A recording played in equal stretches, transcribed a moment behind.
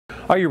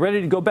Are you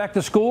ready to go back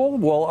to school?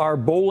 Well, our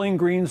Bowling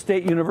Green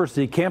State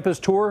University campus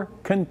tour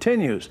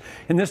continues.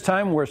 In this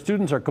time where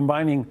students are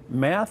combining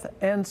math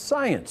and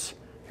science.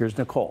 Here's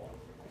Nicole.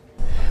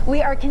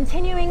 We are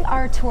continuing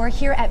our tour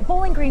here at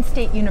Bowling Green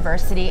State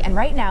University, and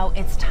right now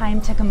it's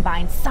time to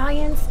combine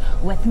science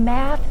with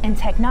math and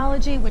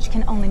technology, which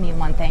can only mean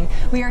one thing.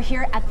 We are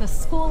here at the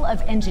School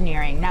of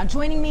Engineering. Now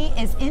joining me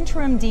is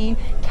Interim Dean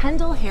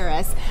Kendall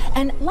Harris,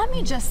 and let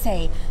me just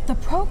say, the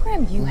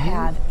program you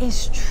have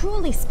is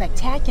truly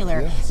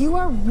spectacular. Yes. You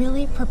are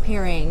really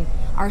preparing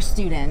our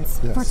students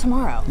for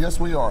tomorrow. Yes,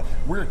 we are.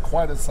 We're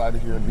quite excited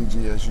here at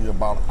BGSU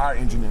about our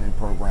engineering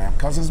program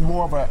because it's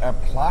more of an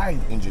applied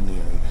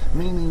engineering,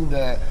 meaning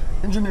that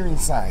engineering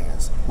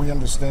science, we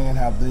understand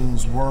how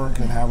things work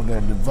and how they're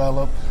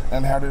developed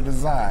and how they're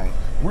designed.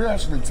 We're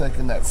actually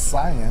taking that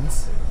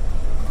science,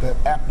 that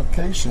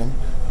application,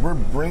 we're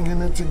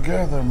bringing it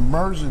together,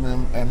 merging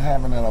them, and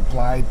having an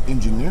applied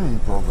engineering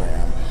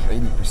program.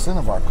 80%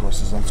 of our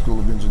courses on School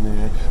of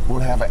Engineering will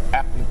have an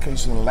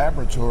application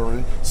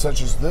laboratory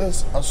such as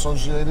this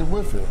associated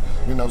with it.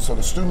 You know, so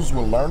the students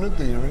will learn the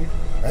theory,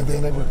 and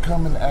then they would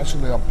come and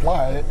actually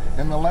apply it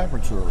in the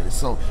laboratory.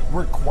 So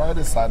we're quite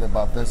excited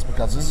about this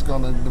because this is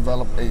going to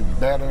develop a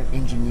better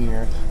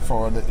engineer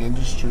for the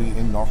industry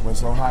in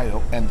Northwest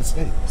Ohio and the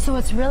state. So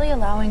it's really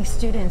allowing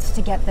students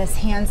to get this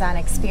hands-on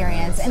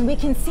experience, and we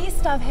can see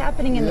stuff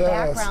happening in the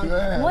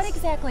background. What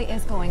exactly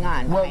is going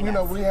on? Well, you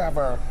know, we have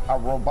our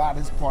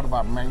robotics part of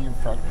our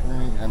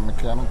manufacturing and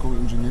mechanical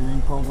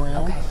engineering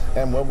program.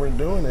 And what we're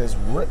doing is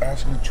we're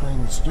actually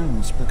training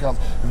students because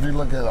if you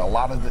look at a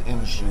lot of the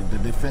industry, the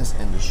defense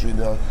industry,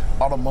 the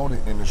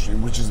automotive industry,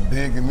 which is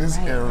big in this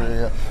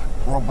area,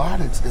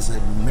 robotics is a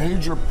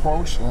major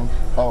portion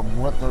of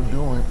what they're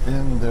doing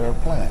in their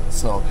plant.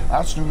 So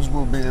our students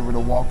will be able to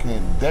walk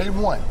in day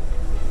one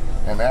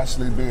and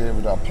actually be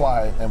able to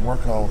apply and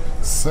work on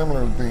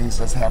similar things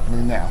that's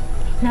happening now.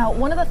 Now,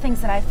 one of the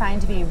things that I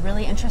find to be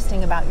really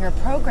interesting about your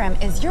program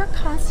is you're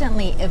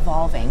constantly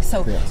evolving.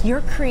 So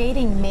you're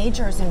creating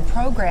majors and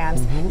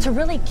programs to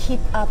really keep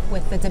up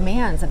with the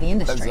demands of the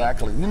industry.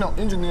 Exactly. You know,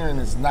 engineering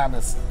is not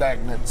a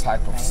stagnant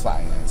type of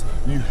science.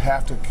 You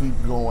have to keep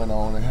going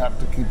on and have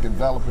to keep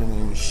developing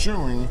and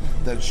ensuring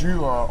that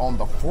you are on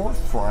the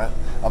forefront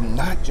of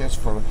not just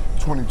for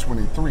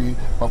 2023,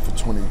 but for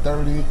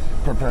 2030,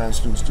 preparing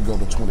students to go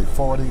to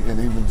 2040 and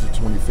even to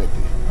 2050.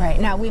 Right.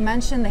 Now, we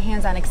mentioned the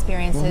hands-on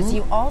experiences.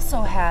 You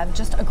also have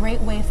just a great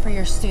way for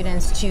your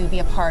students to be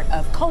a part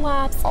of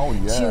co-ops,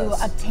 to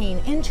obtain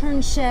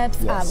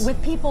internships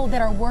with people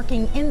that are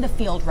working in the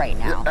field right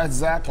now.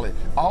 Exactly.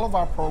 All of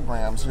our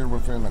programs here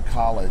within the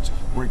college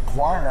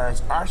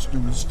requires our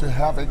students to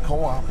have a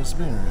co-op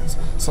experience.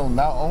 So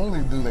not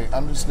only do they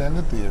understand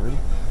the theory,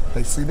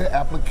 they see the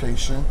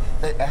application,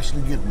 they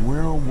actually get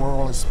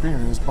real-world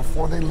experience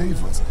before they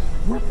leave us.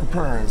 We're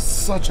preparing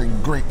such a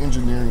great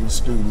engineering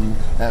student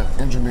and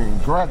engineering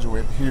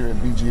graduate here at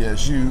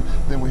BGSU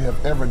than we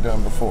have ever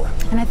done before.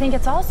 And I think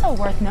it's also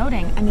worth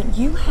noting, I mean,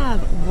 you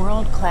have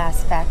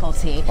world-class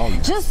faculty.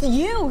 Just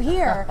you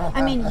here.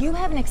 I mean, you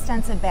have an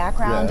extensive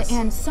background,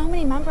 and so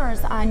many members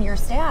on your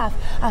staff,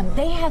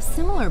 they have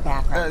similar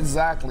backgrounds.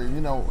 Exactly.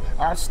 You know,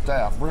 our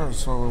staff, we're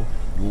so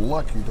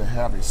lucky to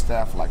have a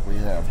staff like we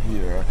have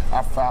here.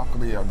 Our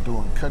faculty are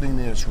doing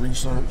cutting-edge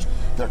research.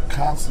 They're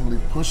constantly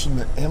pushing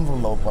the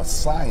envelope of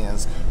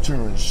science to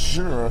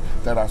ensure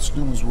that our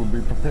students will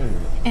be prepared.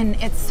 And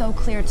it's so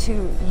clear,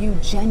 too, you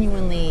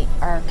genuinely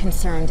are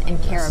concerned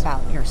and care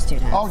about your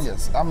students. Oh,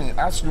 yes. I mean,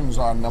 our students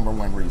are our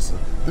 #1 reason.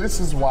 This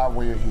is why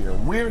we're here.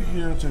 We're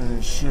here to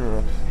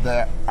ensure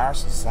that our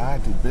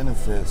society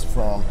benefits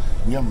from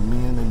young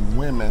men and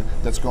women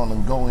that's going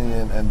to go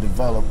in and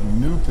develop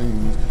new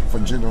things for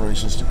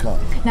generations to come.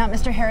 Now,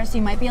 Mr. Harris,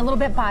 you might be a little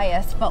bit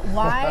biased, but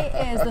why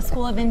is the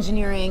School of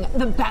Engineering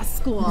the best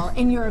school,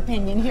 in your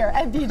opinion, here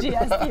at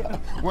BGSU?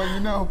 Well, you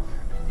know,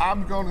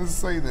 I'm going to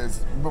say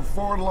this.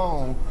 Before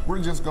long, we're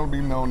just going to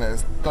be known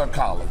as the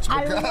college.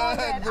 I love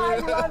it. I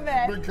love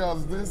it.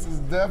 Because this is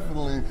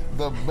definitely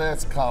the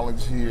best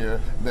college here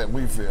that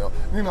we feel.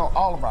 You know,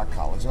 all of our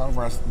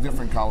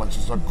different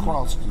colleges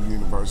across the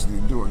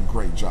university do a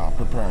great job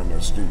preparing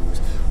their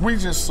students. We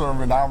just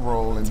serving our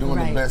role and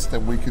doing the best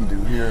that we can do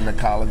here in the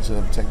College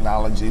of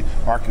Technology,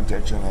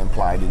 Architecture, and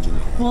Applied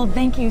Engineering. Well,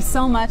 thank you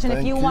so much. And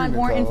if you want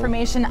more Nicole.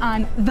 information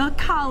on the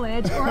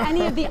college or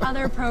any of the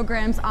other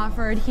programs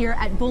offered here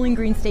at Bowling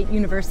Green State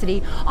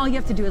University, all you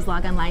have to do is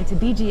log online to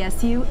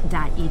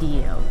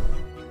bgsu.edu.